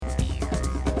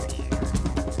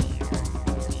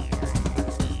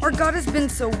Our God has been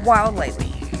so wild lately.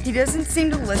 He doesn't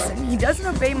seem to listen, he doesn't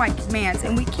obey my commands,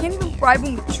 and we can't even bribe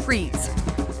him with treats.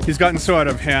 He's gotten so out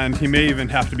of hand, he may even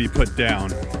have to be put down.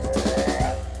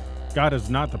 God is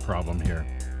not the problem here.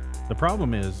 The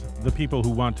problem is the people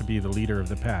who want to be the leader of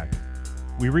the pack.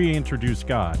 We reintroduce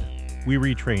God. We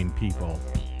retrain people.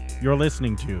 You're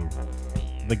listening to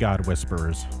The God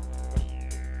Whisperers.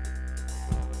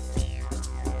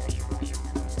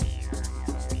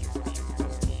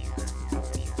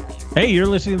 Hey, you're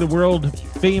listening to the world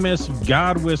famous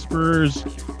God Whisperers.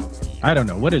 I don't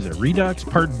know. What is it? Redux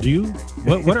Part 2?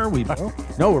 What are we?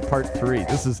 No, we're Part 3.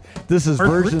 This is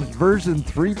Part version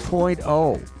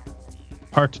 3.0.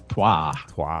 Part 3.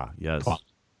 Yes.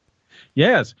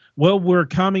 Yes. Well, we're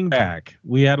coming back.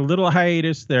 We had a little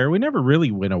hiatus there. We never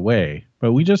really went away,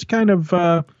 but we just kind of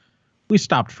we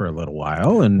stopped for a little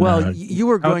while. And you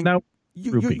were going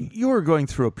you were going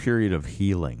through a period of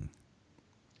healing.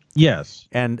 Yes,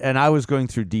 and I was going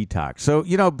through detox. So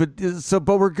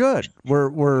but we're good. We're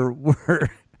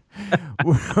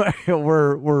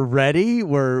we're ready.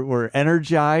 We're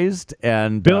energized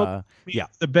and built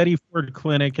the Betty Ford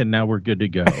Clinic, and now we're good to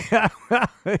go.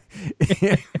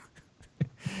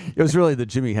 It was really the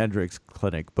Jimi Hendrix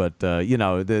Clinic, but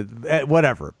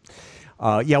whatever.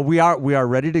 We are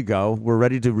ready to go. We're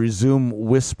ready to resume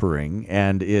whispering,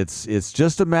 and it's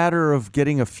just a matter of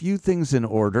getting a few things in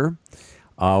order.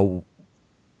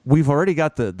 We've already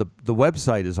got the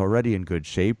website is already in good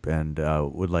shape, and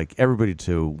would like everybody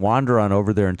to wander on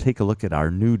over there and take a look at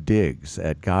our new digs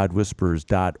at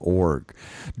godwhispers.org.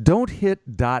 Don't hit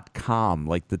 .com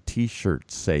like the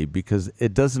T-shirts say, because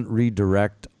it doesn't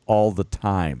redirect all the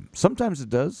time. Sometimes it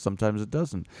does, sometimes it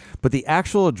doesn't. But the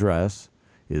actual address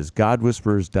is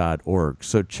godwhispers.org.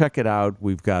 So check it out.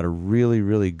 We've got a really,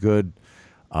 really good,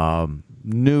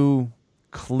 new,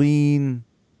 clean,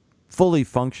 fully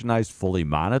functionized, fully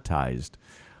monetized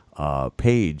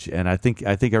page, and I think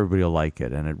everybody will like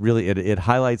it. And it really it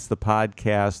highlights the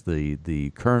podcast. The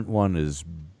current one is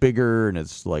bigger, and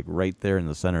it's like right there in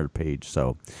the center of the page.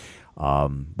 So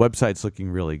website's looking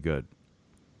really good.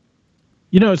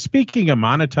 Speaking of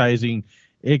monetizing,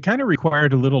 it kind of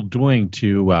required a little doing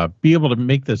to be able to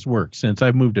make this work, since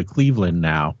I've moved to Cleveland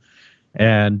now.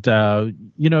 And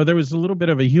there was a little bit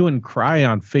of a hue and cry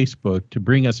on Facebook to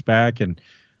bring us back, and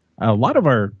a lot of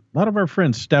our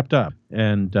friends stepped up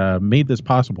and made this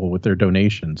possible with their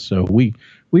donations. So we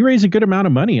raised a good amount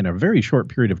of money in a very short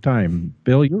period of time.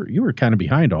 Bill, you were kind of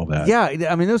behind all that. Yeah,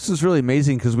 I mean, this is really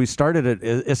amazing because we started it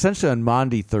essentially on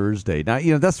Maundy Thursday. Now,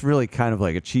 that's really kind of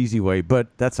like a cheesy way, but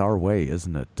that's our way,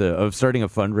 isn't it? Of starting a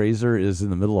fundraiser is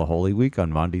in the middle of Holy Week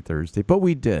on Maundy Thursday, but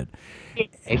we did.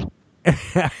 You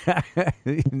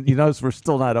notice we're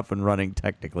still not up and running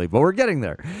technically, but we're getting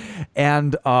there.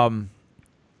 And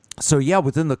so,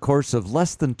 within the course of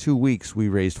less than 2 weeks, we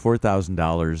raised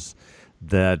 $4,000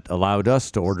 that allowed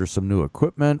us to order some new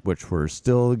equipment, which we're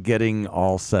still getting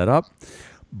all set up.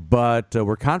 But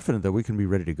we're confident that we can be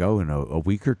ready to go in a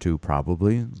week or two,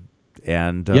 probably.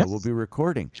 And yes. We'll be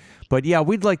recording. But,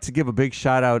 we'd like to give a big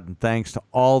shout out and thanks to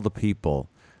all the people,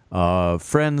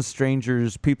 friends,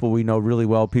 strangers, people we know really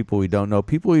well, people we don't know,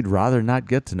 people we'd rather not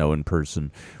get to know in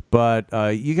person. But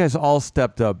you guys all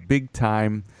stepped up big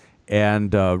time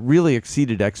and really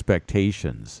exceeded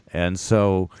expectations. And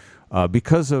so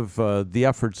because of the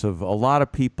efforts of a lot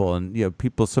of people, and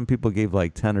some people gave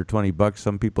like $10 or $20,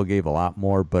 some people gave a lot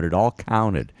more, but it all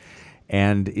counted.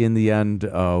 And in the end,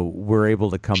 we're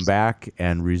able to come back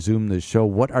and resume the show.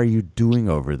 What are you doing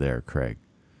over there, Craig?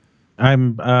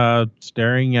 I'm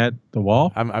staring at the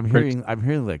wall. I'm hearing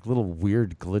like little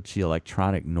weird glitchy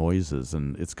electronic noises,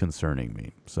 and it's concerning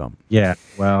me. So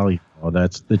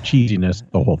that's the cheesiness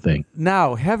of the whole thing.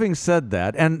 Now, having said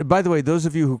that, and by the way, those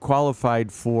of you who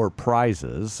qualified for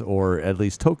prizes or at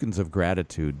least tokens of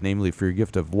gratitude, namely for your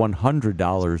gift of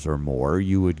 $100 or more,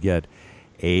 you would get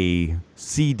a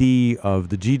CD of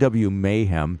the GW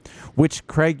Mayhem, which,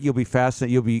 Craig, you'll be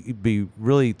fascinated. You'll be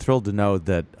really thrilled to know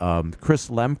that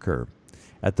Chris Lemker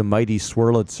at the Mighty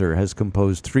Swirlitzer has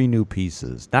composed 3 new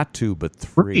pieces. Not 2, but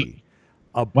 3.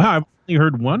 Wow, I've only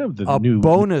heard one of the new. A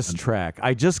bonus track.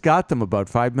 I just got them about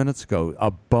 5 minutes ago. A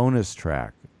bonus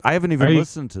track. I haven't even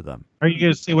listened to them. Are you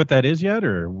going to say what that is yet,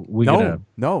 or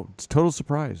No, it's a total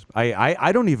surprise.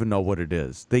 I don't even know what it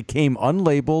is. They came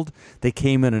unlabeled. They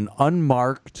came in an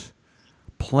unmarked,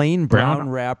 plain brown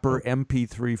wrapper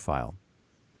MP3 file.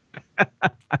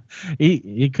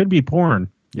 It could be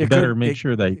porn. You better make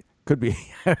sure they could be,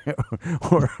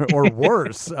 or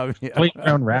worse. I mean, plain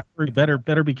brown wrapper. You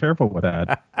better be careful with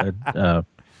that.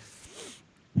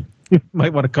 You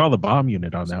might want to call the bomb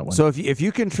unit on that one. So if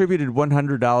you contributed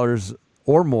 $100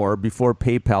 or more before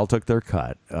PayPal took their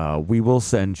cut, we will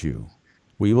send you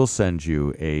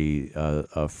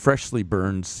a freshly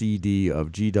burned CD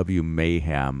of GW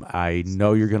Mayhem. I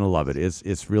know you're going to love it.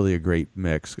 It's really a great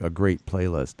mix, a great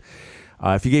playlist.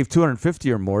 If you gave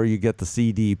 $250 or more, you get the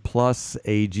CD plus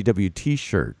a GW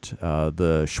T-shirt.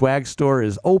 The swag store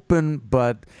is open,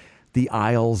 but the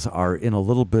aisles are in a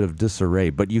little bit of disarray.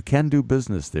 But you can do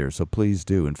business there, so please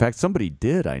do. In fact, somebody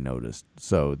did, I noticed.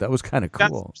 So that was kind of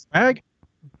cool. Swag?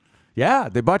 Yeah,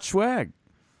 they bought swag.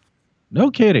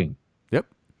 No kidding. Yep.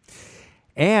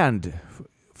 And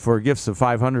for gifts of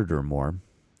 $500 or more,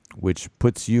 which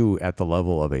puts you at the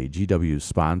level of a GW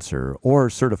sponsor or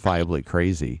certifiably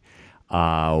crazy,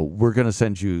 we're going to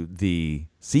send you the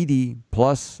CD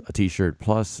plus a T-shirt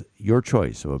plus your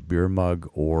choice of a beer mug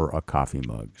or a coffee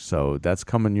mug. So that's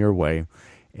coming your way,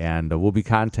 and we'll be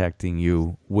contacting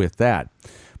you with that.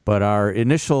 But our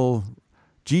initial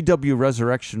GW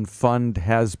Resurrection Fund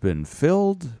has been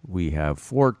filled. We have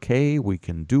 4K. We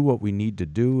can do what we need to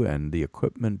do, and the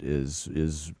equipment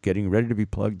is getting ready to be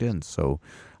plugged in. So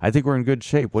I think we're in good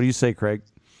shape. What do you say, Craig?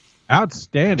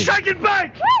 Outstanding. Shake and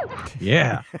bake!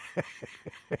 Yeah.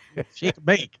 Shake and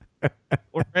bake.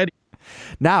 We're ready.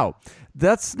 Now,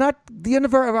 that's not the end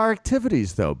of our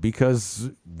activities, though,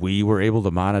 because we were able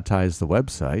to monetize the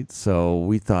website. So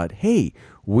we thought, hey,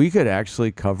 we could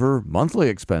actually cover monthly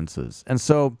expenses. And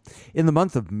so in the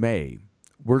month of May,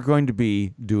 we're going to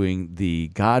be doing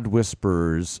the God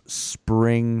Whispers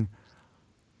Spring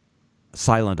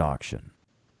Silent Auction.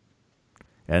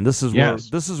 And this is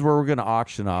where we're going to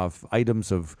auction off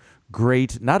items of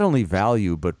great, not only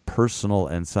value, but personal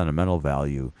and sentimental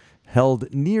value,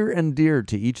 held near and dear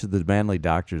to each of the manly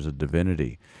doctors of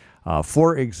divinity.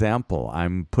 For example,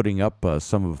 I'm putting up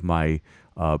some of my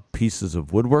pieces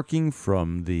of woodworking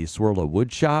from the Swirla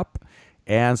Wood Shop,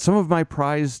 and some of my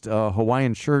prized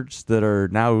Hawaiian shirts that are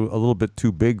now a little bit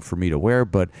too big for me to wear,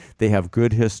 but they have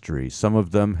good history. Some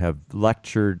of them have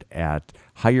lectured at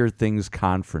Higher Things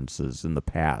conferences in the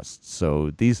past. So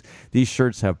these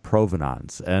shirts have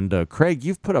provenance. And Craig,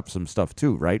 you've put up some stuff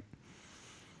too, right?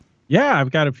 Yeah,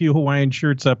 I've got a few Hawaiian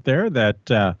shirts up there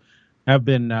that have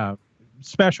been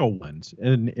special ones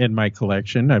in my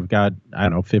collection. I've got,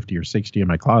 50 or 60 in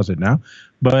my closet now.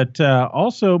 But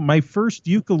also my first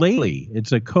ukulele.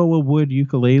 It's a koa wood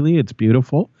ukulele. It's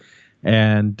beautiful.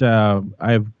 And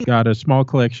I've got a small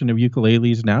collection of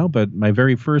ukuleles now, but my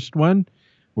very first one,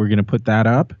 we're going to put that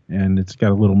up, and it's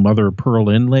got a little mother of pearl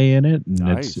inlay in it, and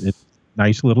nice. It's a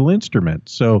nice little instrument.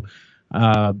 So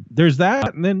there's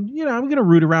that, and then I'm going to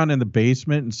root around in the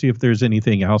basement and see if there's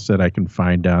anything else that I can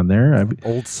find down there. I've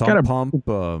old sump pump,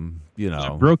 a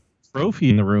broken trophy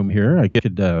in the room here. I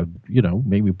could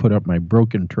maybe put up my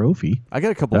broken trophy. I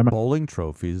got a couple of bowling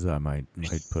trophies I might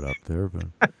put up there,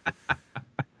 but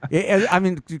I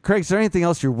mean, Craig, is there anything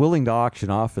else you're willing to auction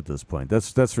off at this point?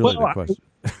 That's really the question.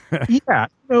 Yeah,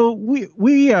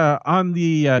 we on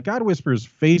the God Whispers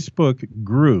Facebook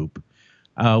group,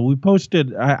 we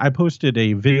posted. I posted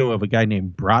a video of a guy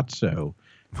named Brazzo,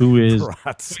 who is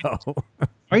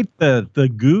quite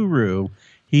the guru.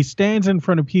 He stands in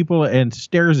front of people and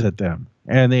stares at them,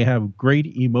 and they have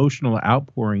great emotional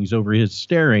outpourings over his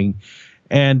staring.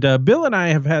 And Bill and I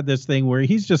have had this thing where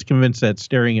he's just convinced that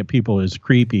staring at people is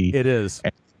creepy. It is.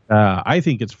 And, I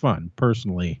think it's fun,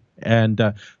 personally. And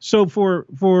so for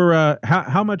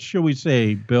how much shall we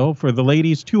say, Bill? For the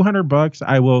ladies, $200.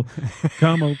 I will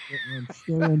come over and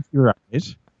stare into your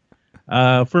eyes.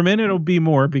 For men, it'll be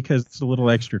more because it's a little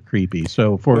extra creepy.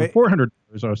 So for $400,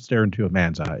 I'll stare into a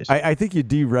man's eyes. I think you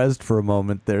de-resed for a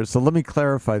moment there. So let me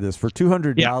clarify this. For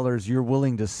 $200, you're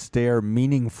willing to stare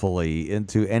meaningfully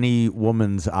into any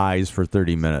woman's eyes for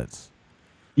 30 minutes.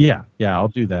 Yeah, I'll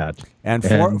do that. And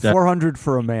 $400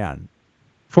 for a man.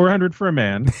 $400 for a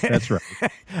man. That's right.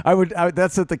 I would.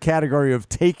 That's at the category of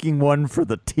taking one for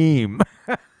the team.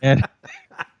 And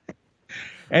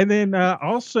then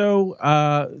also,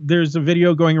 there's a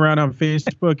video going around on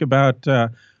Facebook about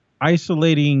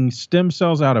isolating stem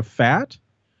cells out of fat.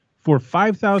 For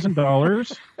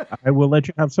 $5,000, I will let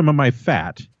you have some of my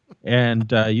fat,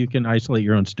 and you can isolate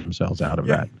your own stem cells out of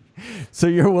that. So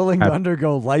you're willing to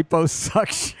undergo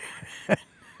liposuction?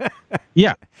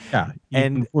 Yeah.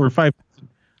 And for $5,000.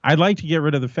 I'd like to get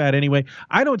rid of the fat anyway.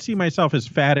 I don't see myself as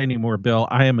fat anymore, Bill.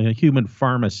 I am a human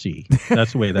pharmacy.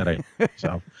 That's the way that I see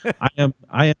myself. I am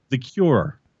the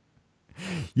cure.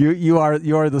 You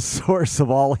are the source of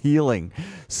all healing.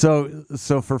 So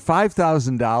for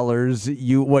 $5,000,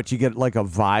 you get like a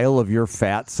vial of your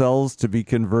fat cells to be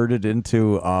converted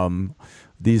into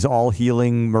these all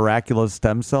healing miraculous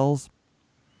stem cells?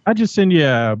 I'll just send you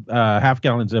a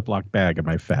half-gallon Ziploc bag of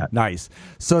my fat. Nice.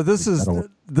 So this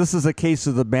is a case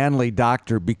of the manly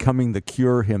doctor becoming the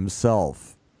cure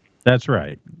himself. That's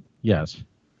right. Yes.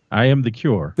 I am the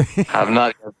cure. I've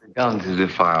not yet begun to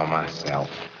defile myself.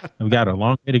 I've got a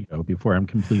long way to go before I'm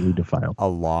completely defiled. A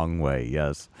long way,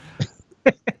 yes.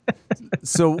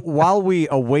 So while we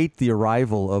await the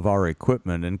arrival of our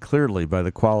equipment, and clearly by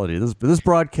the quality, this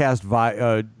broadcast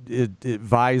it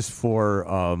vies for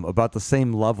about the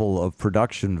same level of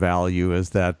production value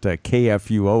as that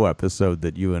KFUO episode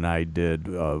that you and I did.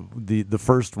 The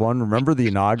first one, remember the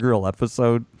inaugural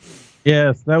episode?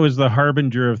 Yes, that was the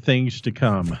harbinger of things to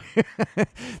come.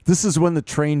 This is when the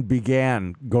train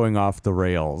began going off the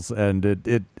rails, and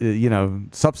it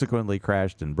subsequently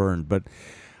crashed and burned. But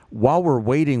while we're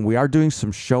waiting, we are doing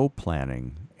some show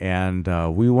planning, and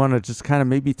we want to just kind of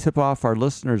maybe tip off our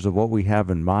listeners of what we have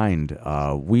in mind.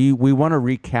 We want to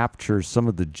recapture some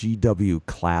of the GW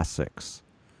classics,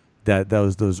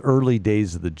 those early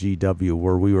days of the GW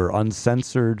where we were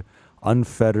uncensored,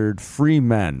 unfettered, free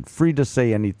men, free to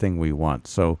say anything we want.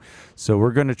 So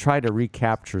we're going to try to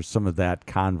recapture some of that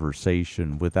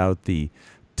conversation without the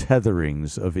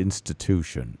tetherings of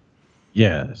institution.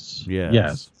 Yes.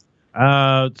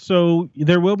 So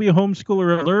there will be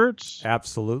homeschooler alerts.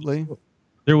 Absolutely.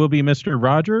 There will be Mr.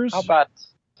 Rogers. How about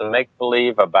some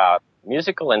make-believe about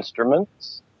musical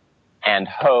instruments and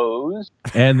hose?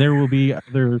 And there will be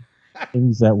other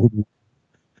things that will be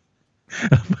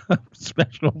of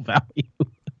special value.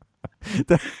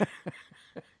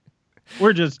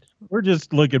 We're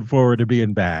just looking forward to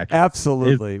being back.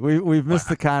 Absolutely. We've missed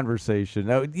the conversation.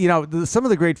 Now, some of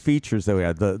the great features that we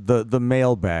had, the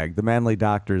mailbag, the Manly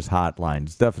Doctors hotline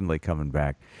is definitely coming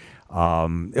back. We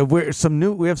have some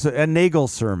and Nagel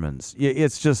sermons.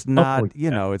 It's just not,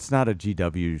 it's not a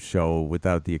GW show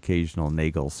without the occasional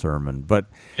Nagel sermon. But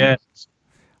yes.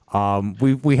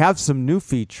 We have some new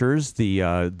features, the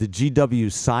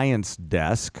GW Science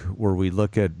Desk, where we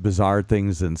look at bizarre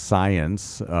things in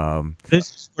science.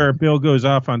 This is where Bill goes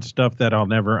off on stuff that I'll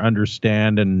never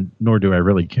understand, and nor do I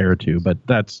really care to. But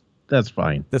that's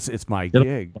fine. It's my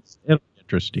gig. It'll be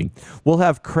interesting. We'll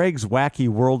have Craig's Wacky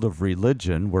World of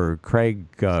Religion, where Craig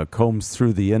combs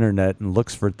through the internet and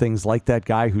looks for things like that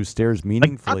guy who stares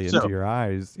meaningfully into your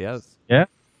eyes. Yes. Yeah.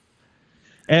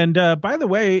 And by the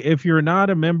way, if you're not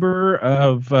a member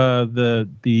of the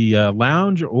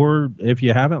lounge, or if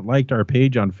you haven't liked our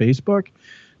page on Facebook,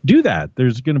 do that.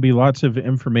 There's going to be lots of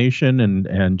information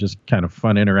and just kind of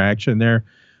fun interaction there.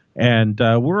 And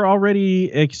we're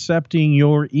already accepting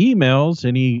your emails.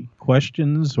 Any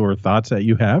questions or thoughts that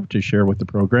you have to share with the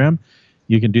program,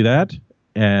 you can do that.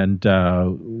 And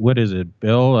what is it,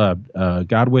 Bill?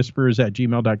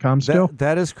 Godwhispers@gmail.com still?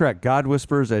 That is correct.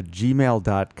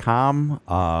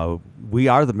 Godwhispers@gmail.com. We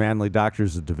are the Manly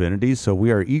Doctors of Divinity, so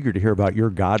we are eager to hear about your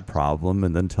God problem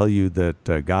and then tell you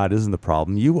that God isn't the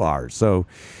problem, you are. So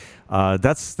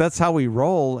that's how we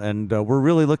roll, and we're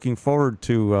really looking forward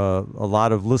to a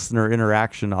lot of listener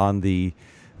interaction on the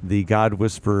God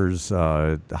Whispers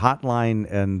hotline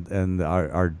and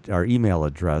our email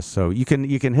address. So you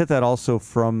can hit that also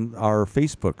from our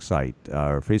Facebook site,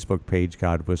 our Facebook page,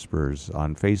 God Whispers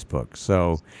on Facebook.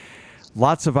 So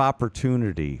lots of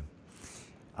opportunity.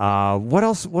 What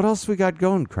else we got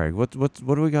going, Craig? What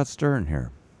do we got stirring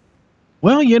here?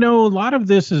 Well, a lot of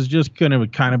this is just going to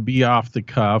kind of be off the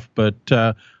cuff, but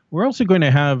we're also going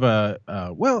to have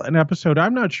an episode.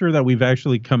 I'm not sure that we've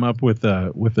actually come up with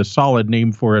a solid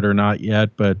name for it or not yet,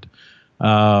 but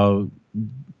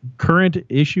current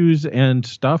issues and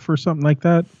stuff or something like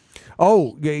that.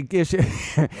 Oh,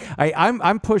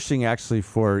 I'm pushing actually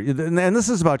for, and this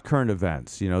is about current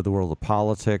events. The world of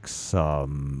politics,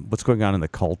 what's going on in the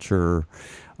culture.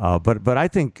 But I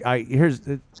think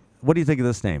what do you think of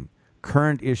this name?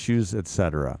 Current issues,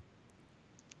 etc.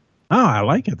 Oh, I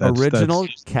like it. That's original,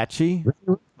 catchy.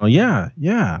 Oh yeah.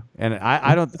 And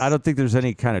I don't think there's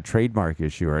any kind of trademark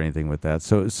issue or anything with that.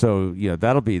 So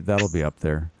that'll be up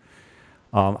there.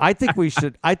 I think we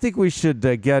should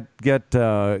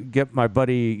get my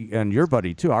buddy and your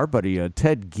buddy too, our buddy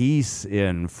Ted Geese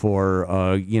in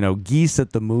for Geese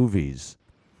at the movies.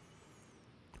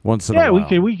 Once in a while.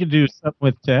 Yeah, we could do something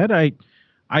with Ted.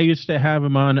 I used to have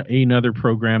him on another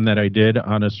program that I did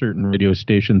on a certain radio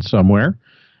station somewhere.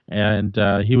 And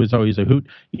he was always a hoot.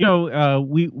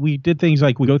 We did things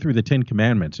like we go through the 10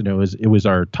 Commandments. It was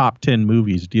our top 10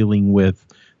 movies dealing with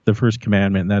the first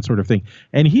commandment and that sort of thing.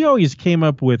 And he always came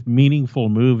up with meaningful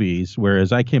movies,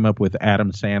 whereas I came up with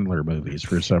Adam Sandler movies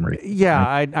for some reason. Yeah,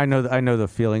 I know the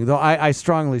feeling. Though I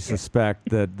strongly suspect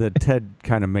that Ted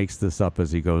kind of makes this up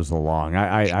as he goes along.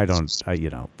 I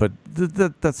don't, but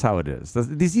that's how it is.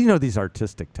 These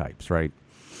artistic types, right?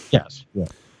 Yes. Yeah.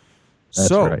 That's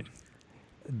so, right.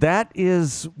 That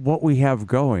is what we have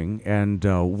going, and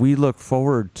we look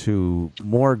forward to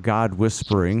more God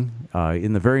whispering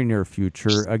in the very near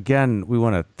future. Again, we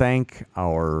want to thank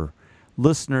our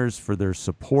listeners for their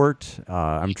support.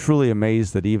 I'm truly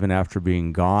amazed that even after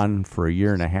being gone for a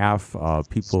year and a half,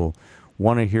 people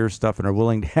want to hear stuff and are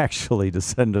willing to actually to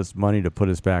send us money to put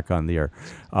us back on the air.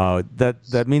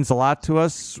 That means a lot to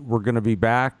us. We're going to be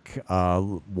back.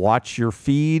 Watch your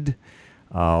feed.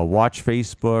 Watch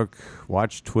Facebook,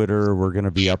 watch Twitter. We're going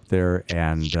to be up there,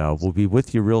 and we'll be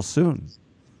with you real soon.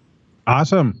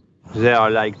 Awesome. They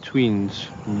are like twins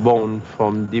born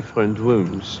from different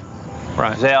wombs.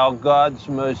 Right. They are God's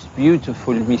most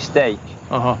beautiful mistake.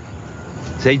 Uh-huh.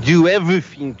 They do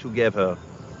everything together.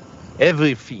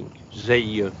 Everything.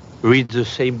 They read the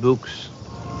same books.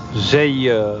 They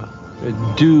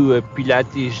do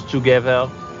Pilates together.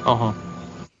 Uh-huh.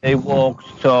 They walk,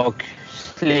 talk,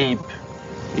 sleep,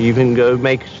 even go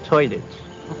make toilet.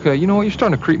 Okay, you know what? You're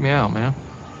starting to creep me out, man.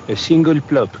 A single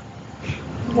plop.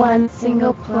 One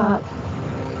single plop.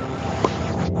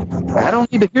 I don't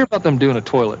need to hear about them doing a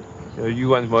toilet. You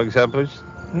want more examples?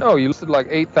 No, you listed like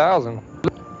 8,000.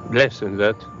 Less than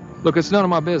that. Look, it's none of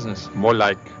my business. More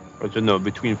like, I don't know,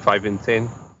 between 5 and 10.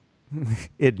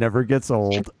 It never gets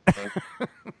old.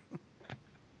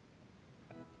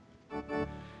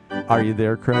 Are you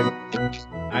there, Craig?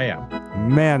 I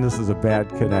am. Man, this is a bad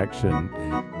connection.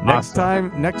 Next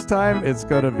time it's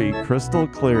going to be crystal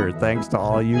clear. Thanks to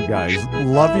all you guys.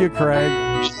 Love you, Craig.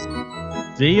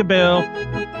 See you, Bill.